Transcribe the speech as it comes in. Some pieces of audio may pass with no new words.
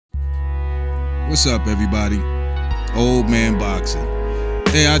What's up, everybody? Old Man Boxing.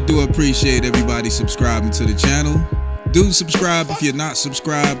 Hey, I do appreciate everybody subscribing to the channel. Do subscribe if you're not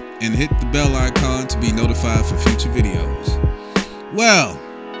subscribed and hit the bell icon to be notified for future videos. Well,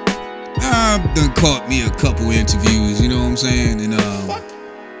 I've done caught me a couple interviews, you know what I'm saying? And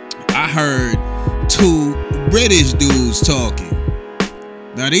I heard two British dudes talking.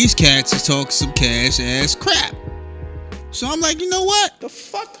 Now these cats is talking some cash ass crap. So I'm like, you know what? The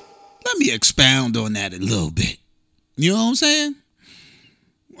fuck? Let me expound on that a little bit. You know what I'm saying?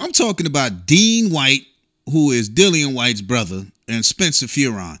 I'm talking about Dean Whyte, who is Dillian Whyte's brother, and Spencer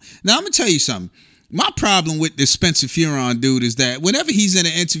Fearon. Now, I'm going to tell you something. My problem with this Spencer Fearon dude is that whenever he's in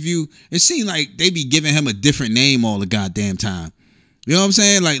an interview, it seems like they be giving him a different name all the goddamn time. You know what I'm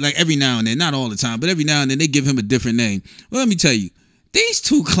saying? Like every now and then, not all the time, but every now and then they give him a different name. Well, let me tell you, these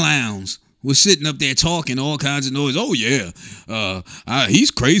two clowns was sitting up there talking all kinds of noise. Oh, yeah,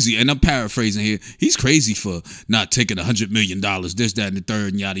 he's crazy. And I'm paraphrasing here. He's crazy for not taking $100 million, this, that, and the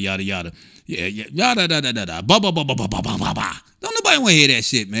third, and yada, yada, yada. Yeah, yada, da, da, da, da, ba, ba, ba, ba, ba, ba, ba, ba. Don't nobody want to hear that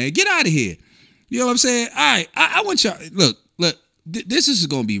shit, man. Get out of here. You know what I'm saying? All right, I want y'all, look, this is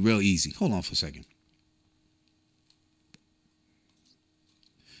going to be real easy. Hold on for a second.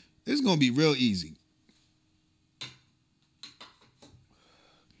 This is going to be real easy.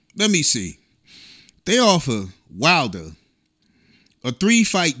 Let me see. They offer Wilder a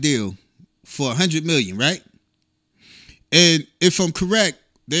 3-fight deal for $100 million, right? And if I'm correct,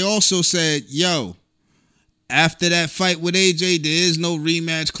 they also said, yo, after that fight with AJ, there is no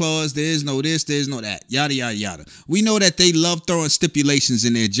rematch clause. There is no this, there is no that. Yada, yada, yada. We know that they love throwing stipulations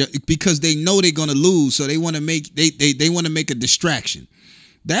in there because they know they're going to lose. So they want to make they want to make a distraction.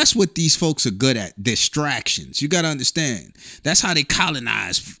 That's what these folks are good at, distractions. You got to understand. That's how they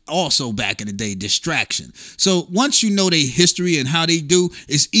colonized also back in the day, distraction. So once you know their history and how they do,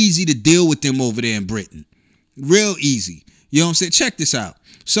 it's easy to deal with them over there in Britain. Real easy. You know what I'm saying? Check this out.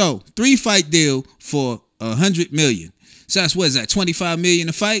 So 3-fight deal for $100 million. So that's, what is that, $25 million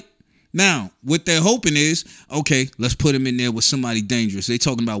a fight? Now, what they're hoping is, okay, let's put him in there with somebody dangerous. They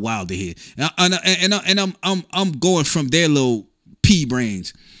talking about Wilder here. And I'm going from their little pea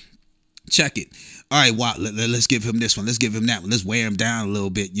brains. Check it. All right, wow, let's give him this one. Let's give him that one. Let's wear him down a little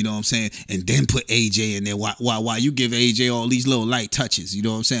bit, you know what I'm saying? And then put AJ in there. Why you give AJ all these little light touches, you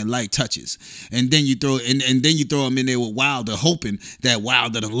know what I'm saying? Light touches. And then you throw and then you throw him in there with Wilder, hoping that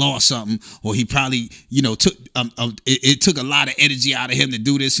Wilder done lost something, or he probably, you know, took it took a lot of energy out of him to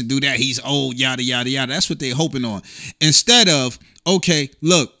do this and do that. He's old, yada, yada, yada. That's what they're hoping on. Instead of, okay,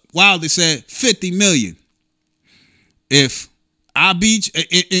 look, Wilder said $50 million. If I beat you,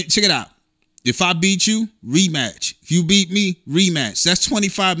 check it out. If I beat you, rematch. If you beat me, rematch. That's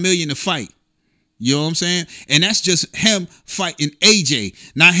 $25 million a fight. You know what I'm saying? And that's just him fighting AJ.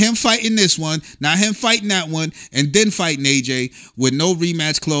 Not him fighting this one, not him fighting that one, and then fighting AJ with no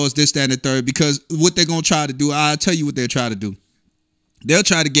rematch clause, this, that, and the third. Because what they're going to try to do, I'll tell you what they'll try to do. They'll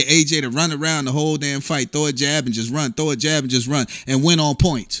try to get AJ to run around the whole damn fight, throw a jab and just run, throw a jab and just run, and win on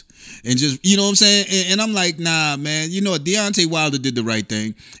points. And just, you know what I'm saying? And I'm like, nah, man, you know what? Deontay Wilder did the right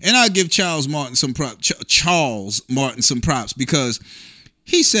thing. And I'll give Charles Martin some props because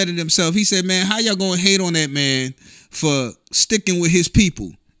he said it himself. He said, man, how y'all going to hate on that man for sticking with his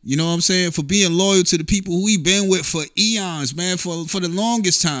people? You know what I'm saying? For being loyal to the people who he been with for eons, man, for the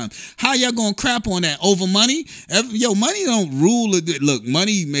longest time. How y'all gonna crap on that over money? Yo, money don't rule. Look,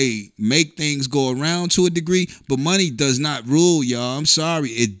 money may make things go around to a degree, but money does not rule, y'all. I'm sorry.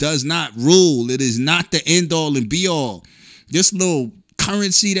 It does not rule. It is not the end all and be all. This little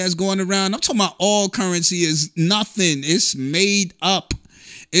currency that's going around, I'm talking about all currency is nothing. It's made up.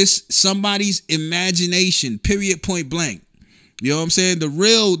 It's somebody's imagination, period, point blank. You know what I'm saying? The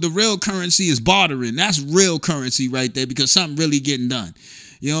real currency is bartering. That's real currency right there because something really getting done.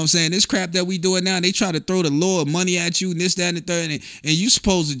 You know what I'm saying? This crap that we doing now, they try to throw the law of money at you and this, that, and the third, and you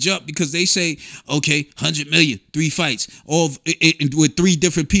supposed to jump because they say, okay, $100 million, 3 fights, all with 3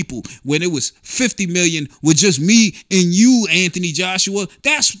 different people. When it was $50 million with just me and you, Anthony Joshua.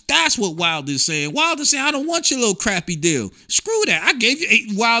 That's what Wilder's saying. Wilder's saying, I don't want your little crappy deal. Screw that. I gave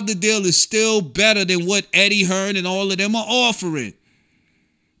you Wilder deal is still better than what Eddie Hearn and all of them are offering.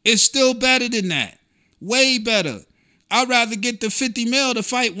 It's still better than that. Way better. I'd rather get the 50 mil to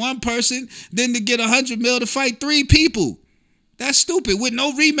fight one person than to get 100 mil to fight 3 people. That's stupid. With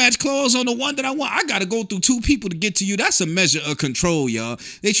no rematch clause on the one that I want, I got to go through 2 people to get to you. That's a measure of control, y'all.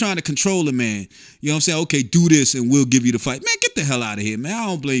 They trying to control a man. You know what I'm saying? Okay, do this and we'll give you the fight. Man, get the hell out of here, man. I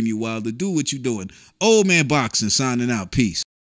don't blame you, Wilder. Do what you doing. Old Man Boxing signing out. Peace.